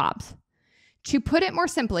for jobs. To put it more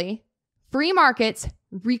simply, free markets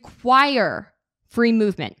require free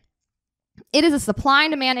movement. It is a supply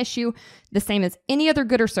and demand issue, the same as any other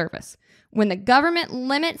good or service. When the government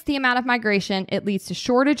limits the amount of migration, it leads to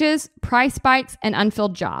shortages, price spikes, and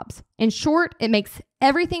unfilled jobs. In short, it makes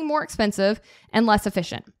everything more expensive and less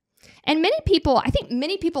efficient. And I think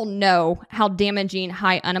many people know how damaging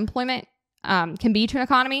high unemployment can be to an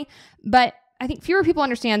economy, but I think fewer people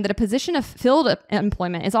understand that a position of filled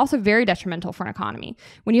employment is also very detrimental for an economy.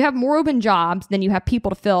 When you have more open jobs than you have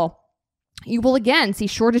people to fill, you will again see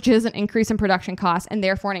shortages and increase in production costs and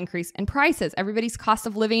therefore an increase in prices. Everybody's cost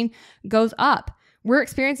of living goes up. We're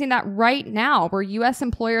experiencing that right now where U.S.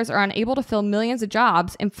 employers are unable to fill millions of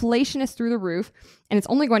jobs. Inflation is through the roof and it's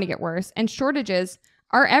only going to get worse, and shortages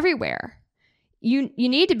are everywhere. You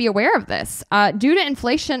need to be aware of this. Due to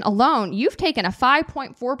inflation alone, you've taken a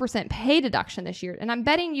 5.4% pay deduction this year, and I'm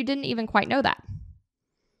betting you didn't even quite know that.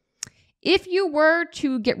 If you were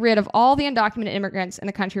to get rid of all the undocumented immigrants in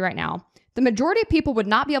the country right now, the majority of people would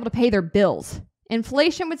not be able to pay their bills.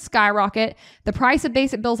 Inflation would skyrocket. The price of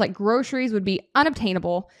basic bills like groceries would be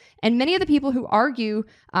unobtainable. And many of the people who argue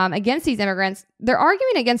against these immigrants, they're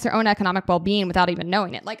arguing against their own economic well-being without even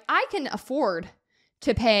knowing it. Like, I can afford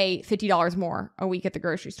to pay $50 more a week at the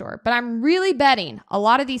grocery store, but I'm really betting a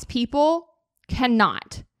lot of these people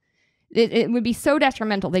cannot. It would be so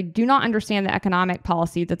detrimental. They do not understand the economic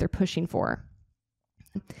policy that they're pushing for.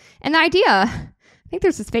 And the idea, I think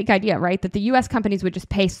there's this fake idea, right, that the U.S. companies would just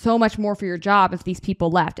pay so much more for your job if these people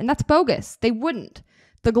left. And that's bogus. They wouldn't.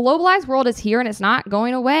 The globalized world is here and it's not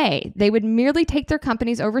going away. They would merely take their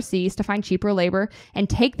companies overseas to find cheaper labor and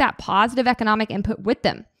take that positive economic input with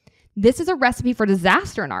them. This is a recipe for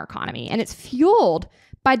disaster in our economy, and it's fueled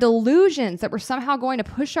by delusions that we're somehow going to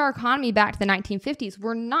push our economy back to the 1950s.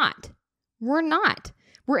 We're not. We're not.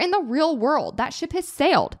 We're in the real world. That ship has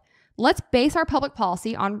sailed. Let's base our public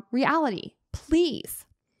policy on reality, please.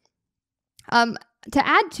 To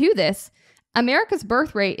add to this, America's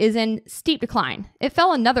birth rate is in steep decline. It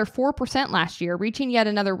fell another 4% last year, reaching yet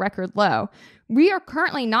another record low. We are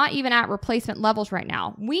currently not even at replacement levels right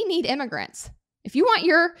now. We need immigrants. If you want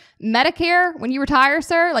your Medicare when you retire,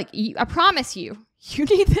 sir, I promise you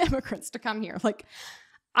need the immigrants to come here.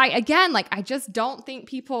 I just don't think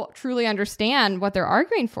people truly understand what they're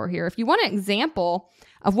arguing for here. If you want an example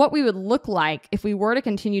of what we would look like if we were to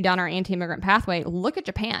continue down our anti-immigrant pathway, look at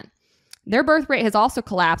Japan. Their birth rate has also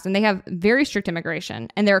collapsed, and they have very strict immigration,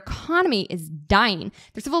 and their economy is dying.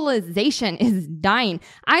 Their civilization is dying.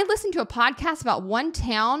 I listened to a podcast about one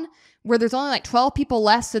town where there's only 12 people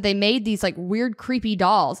left, so they made these weird, creepy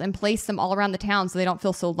dolls and placed them all around the town so they don't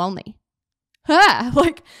feel so lonely. Sounds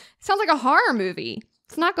like a horror movie.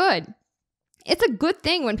 It's not good. It's a good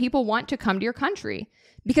thing when people want to come to your country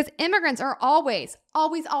because immigrants are always,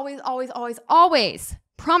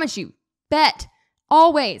 promise you, bet,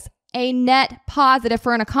 always a net positive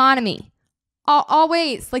for an economy.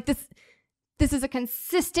 Always. This is a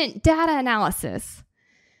consistent data analysis.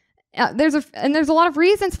 There's a lot of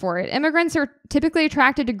reasons for it. Immigrants are typically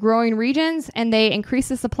attracted to growing regions, and they increase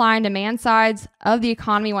the supply and demand sides of the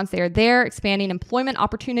economy once they are there, expanding employment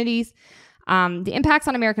opportunities. The impacts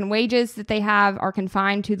on American wages that they have are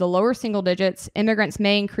confined to the lower single digits. Immigrants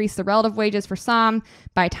may increase the relative wages for some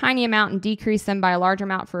by a tiny amount and decrease them by a large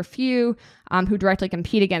amount for a few who directly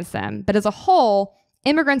compete against them. But as a whole,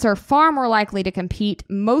 immigrants are far more likely to compete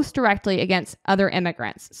most directly against other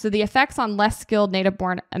immigrants. So the effects on less skilled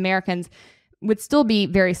native-born Americans would still be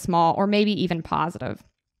very small or maybe even positive.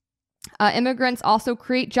 Immigrants also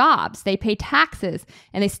create jobs. They pay taxes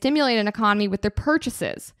and they stimulate an economy with their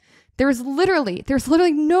purchases. There's literally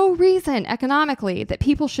no reason economically that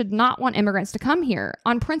people should not want immigrants to come here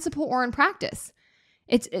on principle or in practice.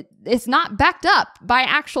 It's not backed up by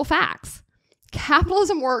actual facts.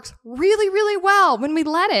 Capitalism works really, really well when we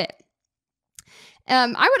let it.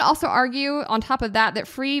 I would also argue on top of that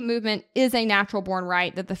free movement is a natural born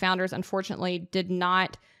right that the founders unfortunately did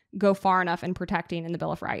not go far enough in protecting in the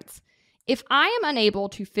Bill of Rights. If I am unable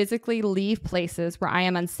to physically leave places where I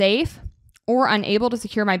am unsafe or unable to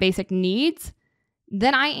secure my basic needs,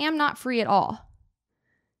 then I am not free at all.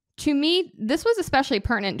 To me, this was especially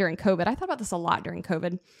pertinent during COVID. I thought about this a lot during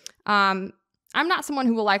COVID. I'm not someone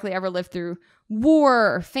who will likely ever live through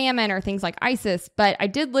war or famine or things like ISIS, but I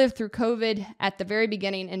did live through COVID at the very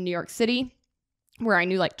beginning in New York City, where I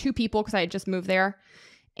knew 2 people because I had just moved there.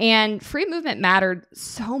 And free movement mattered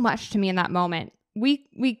so much to me in that moment.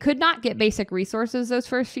 We could not get basic resources those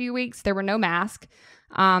first few weeks. There were no masks.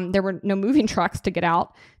 There were no moving trucks to get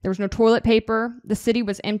out. There was no toilet paper. The city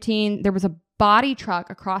was emptying. There was a body truck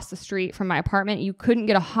across the street from my apartment. You couldn't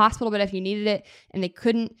get a hospital bed if you needed it, and they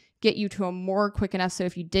couldn't get you to a morgue quick enough. So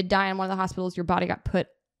if you did die in one of the hospitals, your body got put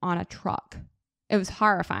on a truck. It was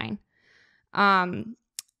horrifying. And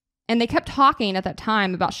they kept talking at that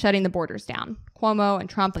time about shutting the borders down. Cuomo and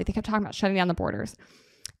Trump, they kept talking about shutting down the borders.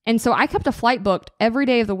 And so I kept a flight booked every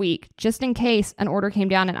day of the week, just in case an order came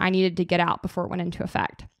down and I needed to get out before it went into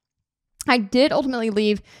effect. I did ultimately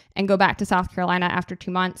leave and go back to South Carolina after 2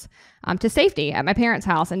 months to safety at my parents'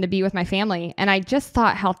 house and to be with my family. And I just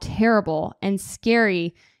thought how terrible and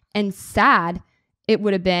scary and sad it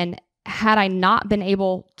would have been had I not been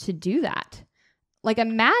able to do that.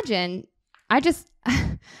 Imagine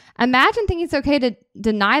thinking it's okay to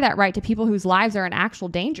deny that right to people whose lives are in actual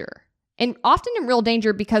danger. And often in real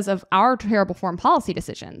danger because of our terrible foreign policy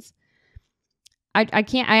decisions. I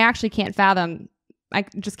actually can't fathom. I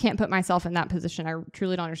just can't put myself in that position. I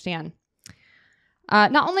truly don't understand.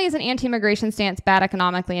 Not only is an anti-immigration stance bad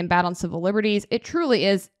economically and bad on civil liberties, it truly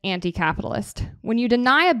is anti-capitalist. When you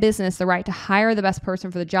deny a business the right to hire the best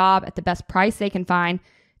person for the job at the best price they can find,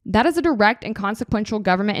 that is a direct and consequential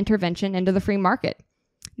government intervention into the free market.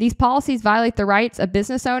 These policies violate the rights of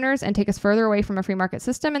business owners and take us further away from a free market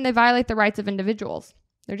system, and they violate the rights of individuals.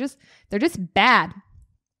 They're just bad.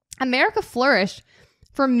 America flourished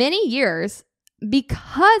for many years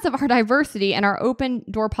because of our diversity and our open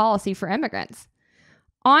door policy for immigrants.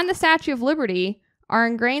 On the Statue of Liberty are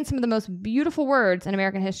ingrained some of the most beautiful words in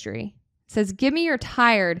American history. It says, "Give me your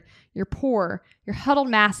tired, your poor, your huddled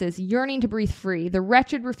masses yearning to breathe free, the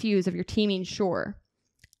wretched refuse of your teeming shore."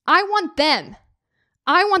 I want them.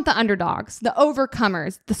 I want the underdogs, the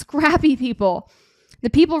overcomers, the scrappy people, the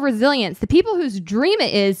people of resilience, the people whose dream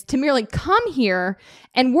it is to merely come here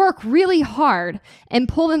and work really hard and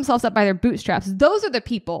pull themselves up by their bootstraps. Those are the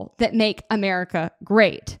people that make America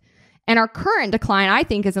great. And our current decline, I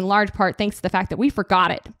think, is in large part thanks to the fact that we forgot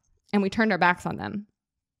it and we turned our backs on them.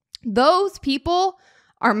 Those people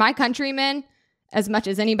are my countrymen as much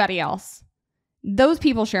as anybody else. Those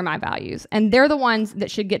people share my values, and they're the ones that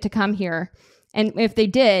should get to come here. And if they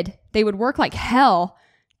did, they would work like hell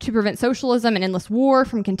to prevent socialism and endless war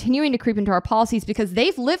from continuing to creep into our policies because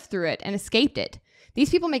they've lived through it and escaped it. These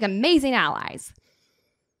people make amazing allies.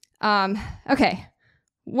 Okay,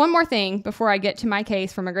 one more thing before I get to my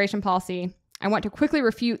case for immigration policy. I want to quickly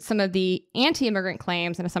refute some of the anti-immigrant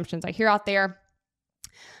claims and assumptions I hear out there.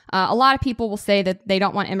 A lot of people will say that they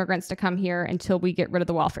don't want immigrants to come here until we get rid of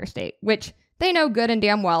the welfare state, which they know good and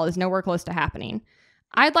damn well is nowhere close to happening.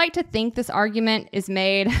 I'd like to think this argument is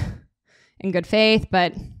made in good faith,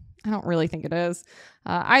 but I don't really think it is.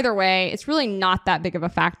 Either way, it's really not that big of a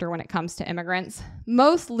factor when it comes to immigrants.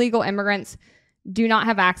 Most legal immigrants do not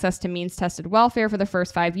have access to means-tested welfare for the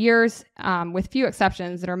first 5 years, with few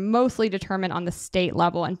exceptions that are mostly determined on the state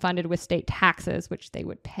level and funded with state taxes, which they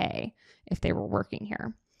would pay if they were working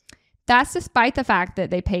here. That's despite the fact that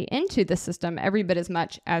they pay into the system every bit as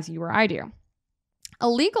much as you or I do.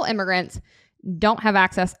 Illegal immigrants don't have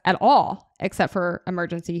access at all except for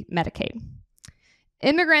emergency Medicaid.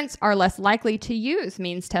 Immigrants are less likely to use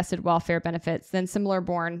means-tested welfare benefits than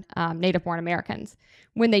similar-born, native-born Americans.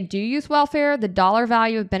 When they do use welfare, the dollar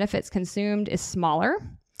value of benefits consumed is smaller,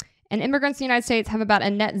 and immigrants in the United States have about a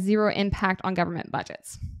net zero impact on government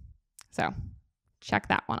budgets. So, check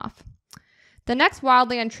that one off. The next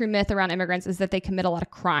wildly untrue myth around immigrants is that they commit a lot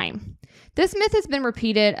of crime. This myth has been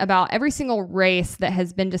repeated about every single race that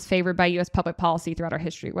has been disfavored by U.S. public policy throughout our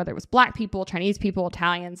history, whether it was Black people, Chinese people,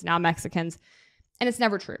 Italians, now Mexicans, and it's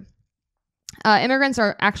never true. Immigrants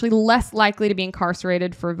are actually less likely to be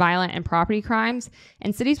incarcerated for violent and property crimes,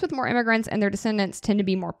 and cities with more immigrants and their descendants tend to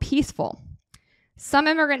be more peaceful. Some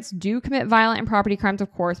immigrants do commit violent and property crimes,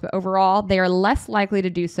 of course, but overall, they are less likely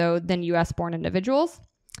to do so than U.S.-born individuals.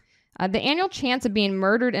 The annual chance of being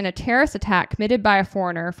murdered in a terrorist attack committed by a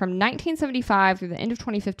foreigner from 1975 through the end of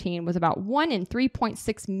 2015 was about 1 in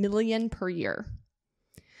 3.6 million per year.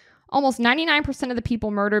 Almost 99% of the people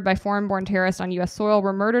murdered by foreign-born terrorists on U.S. soil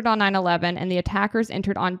were murdered on 9/11, and the attackers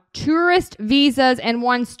entered on tourist visas and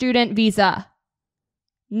one student visa,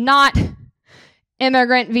 not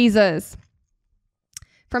immigrant visas.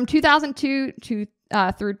 From 2002 through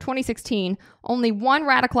 2016, only one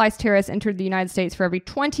radicalized terrorist entered the United States for every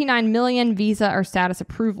 29 million visa or status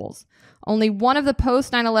approvals. Only one of the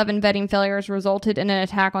post-9/11 vetting failures resulted in an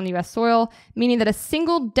attack on the U.S. soil, meaning that a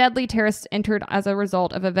single deadly terrorist entered as a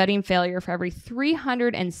result of a vetting failure for every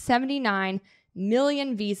 379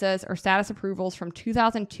 million visas or status approvals from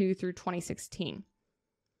 2002 through 2016.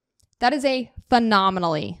 That is a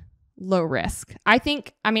phenomenally low risk. I'm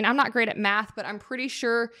not great at math, but I'm pretty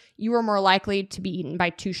sure you are more likely to be eaten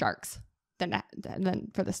by 2 sharks than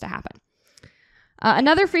for this to happen.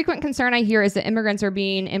 Another frequent concern I hear is that immigrants are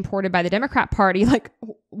being imported by the Democrat Party. Like,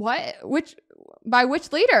 what? By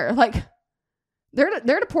which leader? Like,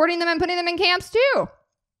 they're deporting them and putting them in camps too.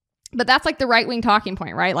 But that's like the right-wing talking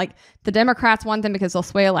point, right? Like, the Democrats want them because they'll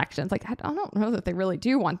sway elections. Like, I don't know that they really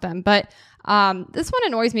do want them. But this one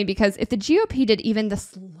annoys me because if the GOP did even the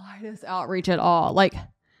slightest outreach at all, like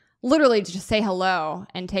literally to just say hello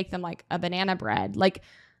and take them like a banana bread, like,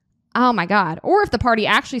 oh my God. Or if the party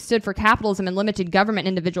actually stood for capitalism and limited government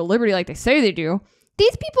and individual liberty like they say they do,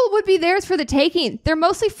 these people would be theirs for the taking. They're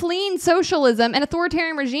mostly fleeing socialism and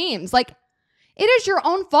authoritarian regimes. Like, it is your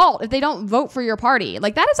own fault if they don't vote for your party.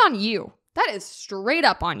 Like, that is on you. That is straight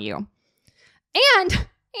up on you. And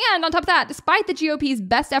on top of that, despite the GOP's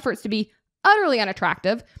best efforts to be utterly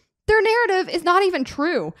unattractive, their narrative is not even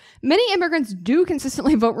true. Many immigrants do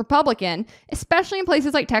consistently vote Republican, especially in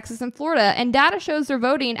places like Texas and Florida, and data shows their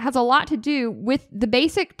voting has a lot to do with the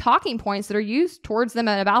basic talking points that are used towards them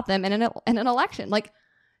and about them in an election. Like,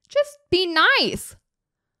 just be nice.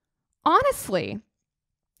 Honestly.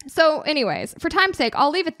 So anyways, for time's sake, I'll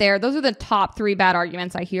leave it there. Those are the top 3 bad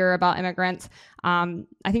arguments I hear about immigrants. I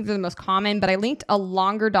think they're the most common, but I linked a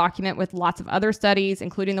longer document with lots of other studies,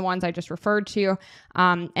 including the ones I just referred to.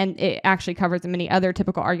 And it actually covers many other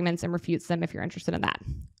typical arguments and refutes them if you're interested in that.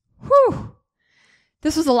 Whew.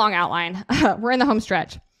 This was a long outline. We're in the home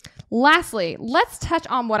stretch. Lastly, let's touch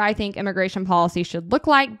on what I think immigration policy should look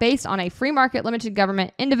like based on a free market, limited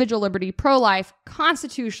government, individual liberty, pro-life,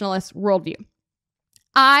 constitutionalist worldview.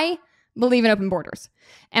 I believe in open borders,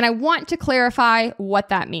 and I want to clarify what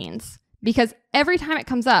that means, because every time it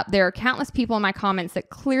comes up, there are countless people in my comments that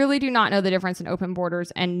clearly do not know the difference in open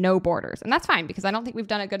borders and no borders. And that's fine, because I don't think we've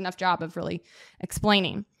done a good enough job of really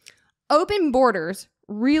explaining. Open borders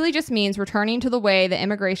really just means returning to the way that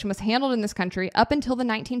immigration was handled in this country up until the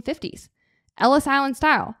 1950s, Ellis Island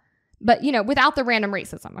style, but without the random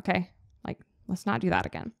racism. Okay, let's not do that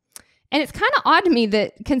again. And it's kind of odd to me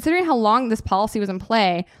that, considering how long this policy was in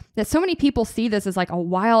play, that so many people see this as a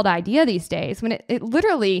wild idea these days, when it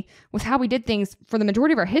literally was how we did things for the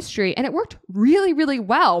majority of our history, and it worked really, really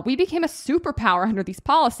well. We became a superpower under these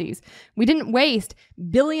policies. We didn't waste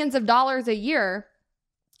billions of dollars a year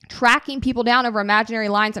tracking people down over imaginary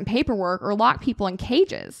lines and paperwork, or lock people in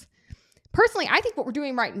cages. Personally, I think what we're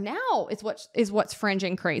doing right now is what's fringe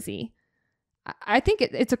and crazy. I think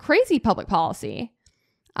it's a crazy public policy.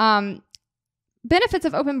 Benefits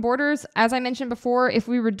of open borders, as I mentioned before, if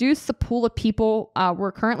we reduce the pool of people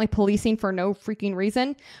we're currently policing for no freaking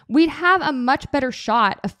reason, we'd have a much better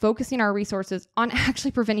shot of focusing our resources on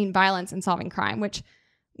actually preventing violence and solving crime, which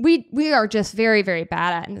we are just very, very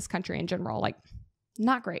bad at in this country in general.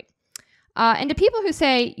 Not great. And to people who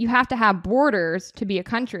say you have to have borders to be a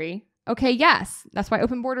country, okay, yes, that's why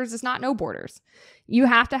open borders is not no borders. You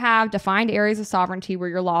have to have defined areas of sovereignty where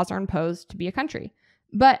your laws are imposed to be a country.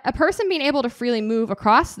 But a person being able to freely move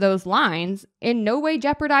across those lines in no way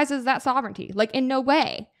jeopardizes that sovereignty. In no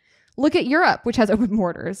way. Look at Europe, which has open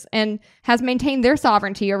borders and has maintained their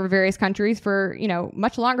sovereignty over various countries for,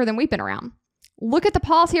 much longer than we've been around. Look at the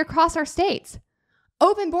policy across our states.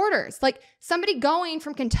 Open borders. Somebody going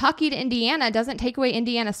from Kentucky to Indiana doesn't take away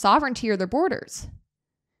Indiana's sovereignty or their borders.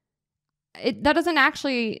 That doesn't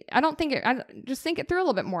actually, I just think it through a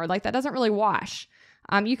little bit more. That doesn't really wash.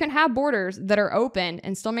 You can have borders that are open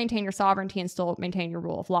and still maintain your sovereignty and still maintain your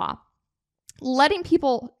rule of law. Letting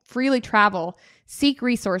people freely travel, seek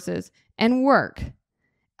resources, and work,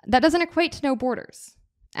 that doesn't equate to no borders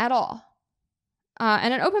at all.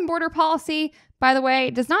 And an open border policy, by the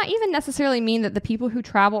way, does not even necessarily mean that the people who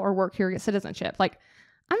travel or work here get citizenship.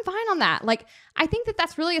 I'm fine on that. I think that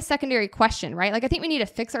that's really a secondary question, right? I think we need to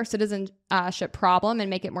fix our citizenship problem and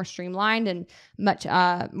make it more streamlined and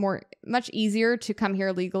much easier to come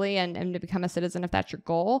here legally and to become a citizen if that's your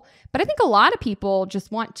goal. But I think a lot of people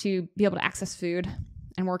just want to be able to access food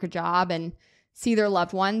and work a job and see their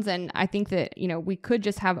loved ones. And I think that, we could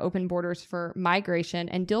just have open borders for migration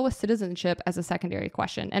and deal with citizenship as a secondary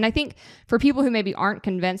question. And I think for people who maybe aren't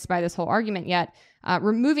convinced by this whole argument yet,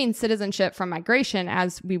 removing citizenship from migration,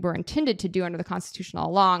 as we were intended to do under the Constitution all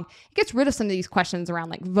along, it gets rid of some of these questions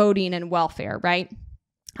around voting and welfare, right?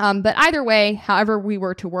 But either way, however we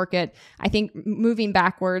were to work it, I think moving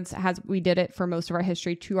backwards, as we did it for most of our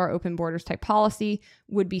history, to our open borders type policy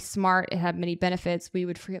would be smart. It had many benefits. We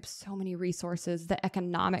would free up so many resources. The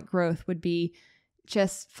economic growth would be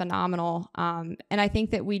just phenomenal. And I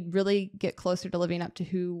think that we'd really get closer to living up to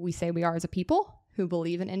who we say we are as a people, who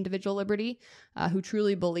believe in individual liberty, who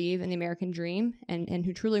truly believe in the American dream, and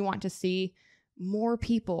who truly want to see more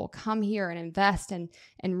people come here and invest and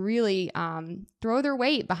really throw their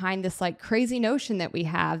weight behind this crazy notion that we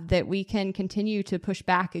have that we can continue to push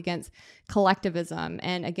back against collectivism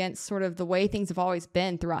and against sort of the way things have always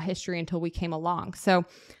been throughout history until we came along. So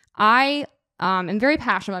I am very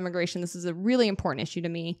passionate about immigration. This is a really important issue to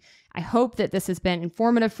me. I hope that this has been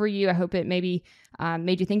informative for you. I hope it maybe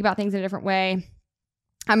made you think about things in a different way.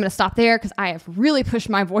 I'm going to stop there because I have really pushed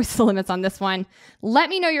my voice to the limits on this one. Let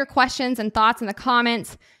me know your questions and thoughts in the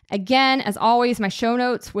comments. Again, as always, my show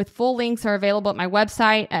notes with full links are available at my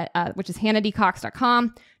website, which is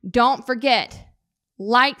hannahdecox.com. Don't forget,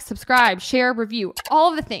 like, subscribe, share, review,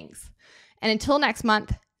 all of the things. And until next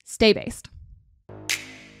month, stay based.